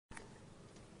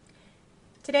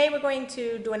Today we're going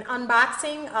to do an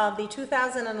unboxing of the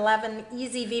 2011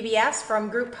 Easy VBS from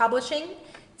Group Publishing.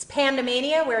 It's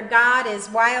PandaMania, where God is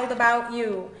wild about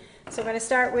you. So we're going to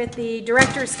start with the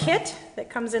director's kit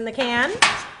that comes in the can.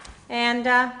 And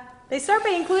they start by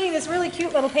including this really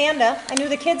cute little panda. I knew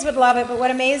the kids would love it, but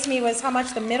what amazed me was how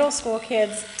much the middle school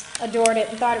kids adored it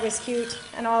and thought it was cute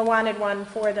and all wanted one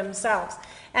for themselves.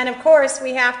 And of course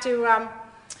we have to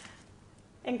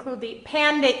include the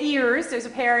panda ears. There's a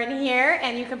pair in here,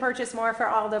 and you can purchase more for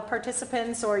all the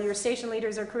participants or your station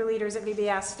leaders or crew leaders at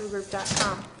VBS through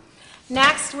group.com.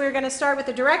 Next, we're going to start with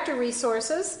the director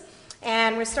resources,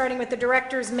 and we're starting with the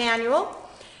director's manual.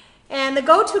 And the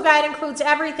go-to guide includes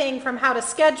everything from how to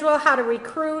schedule, how to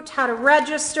recruit, how to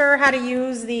register, how to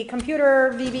use the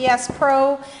computer VBS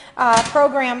Pro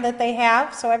program that they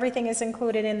have. So everything is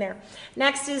included in there.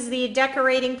 Next is the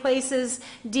Decorating Places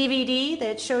DVD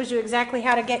that shows you exactly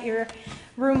how to get your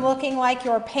room looking like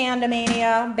your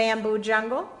PandaMania bamboo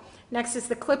jungle. Next is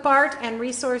the clip art and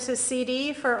resources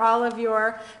CD for all of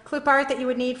your clip art that you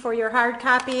would need for your hard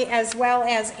copy, as well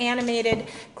as animated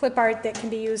clip art that can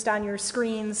be used on your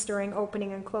screens during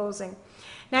opening and closing.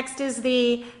 Next is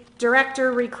the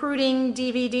Director Recruiting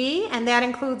DVD, and that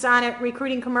includes on it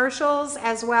recruiting commercials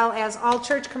as well as all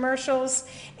church commercials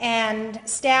and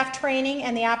staff training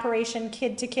and the Operation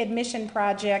Kid to Kid Mission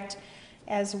Project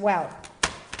as well.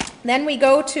 Then we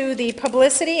go to the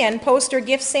publicity and poster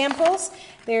gift samples.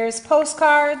 There's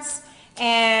postcards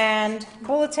and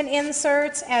bulletin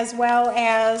inserts as well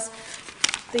as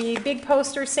the big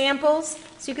poster samples.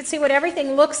 So you can see what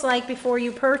everything looks like before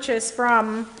you purchase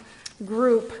from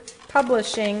Group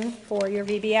Publishing for your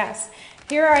VBS.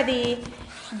 Here are the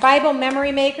Bible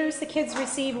memory makers. The kids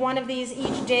receive one of these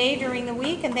each day during the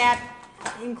week, and that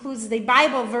includes the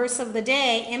Bible verse of the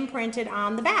day imprinted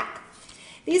on the back.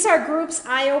 These are Group's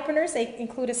eye-openers. They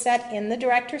include a set in the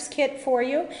director's kit for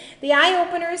you. The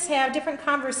eye-openers have different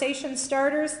conversation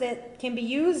starters that can be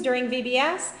used during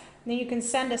VBS. And then you can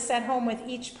send a set home with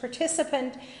each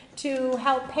participant to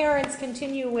help parents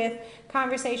continue with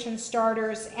conversation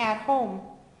starters at home.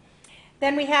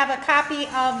 Then we have a copy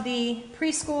of the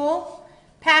preschool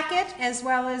packet, as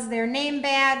well as their name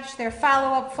badge, their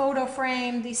follow-up photo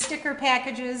frame, the sticker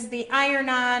packages, the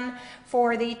iron-on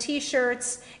for the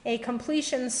t-shirts, a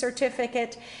completion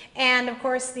certificate, and of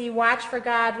course the Watch for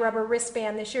God rubber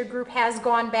wristband. This year Group has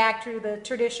gone back to the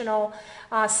traditional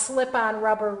slip-on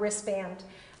rubber wristband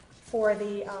for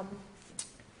the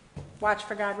Watch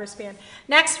for God wristband.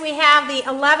 Next we have the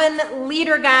 11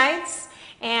 leader guides,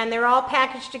 and they're all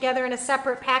packaged together in a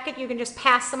separate packet. You can just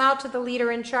pass them out to the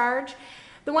leader in charge.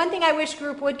 The one thing I wish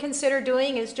Group would consider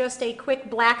doing is just a quick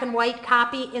black and white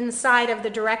copy inside of the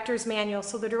director's manual.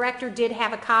 So the director did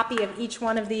have a copy of each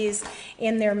one of these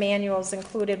in their manuals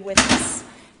included with this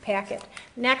packet.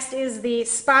 Next is the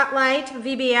Spotlight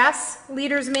VBS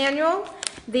Leader's Manual,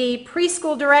 the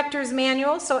Preschool Director's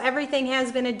Manual, so everything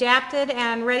has been adapted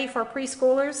and ready for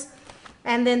preschoolers.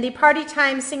 And then the Party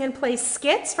Time Sing and Play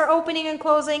skits for opening and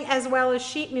closing, as well as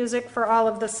sheet music for all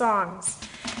of the songs.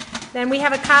 Then we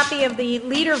have a copy of the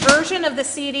leader version of the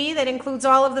CD that includes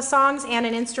all of the songs and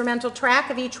an instrumental track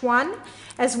of each one,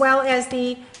 as well as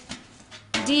the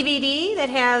DVD that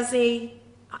has the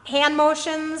hand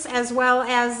motions as well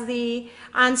as the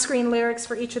on-screen lyrics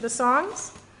for each of the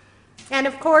songs. And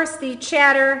of course the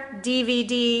Chatter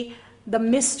DVD, The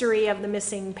Mystery of the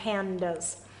Missing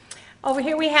Pandas. Over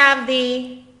here we have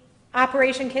the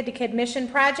Operation Kid to Kid Mission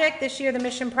Project. This year the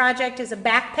mission project is a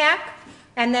backpack.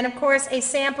 And then, of course, a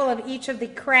sample of each of the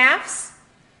crafts,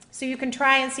 so you can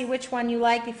try and see which one you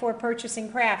like before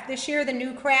purchasing craft. This year, the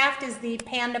new craft is the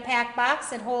Panda Pack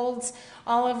box. It holds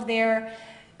all of their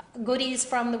goodies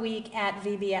from the week at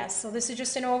VBS. So this is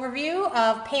just an overview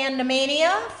of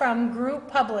PandaMania from Group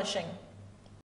Publishing.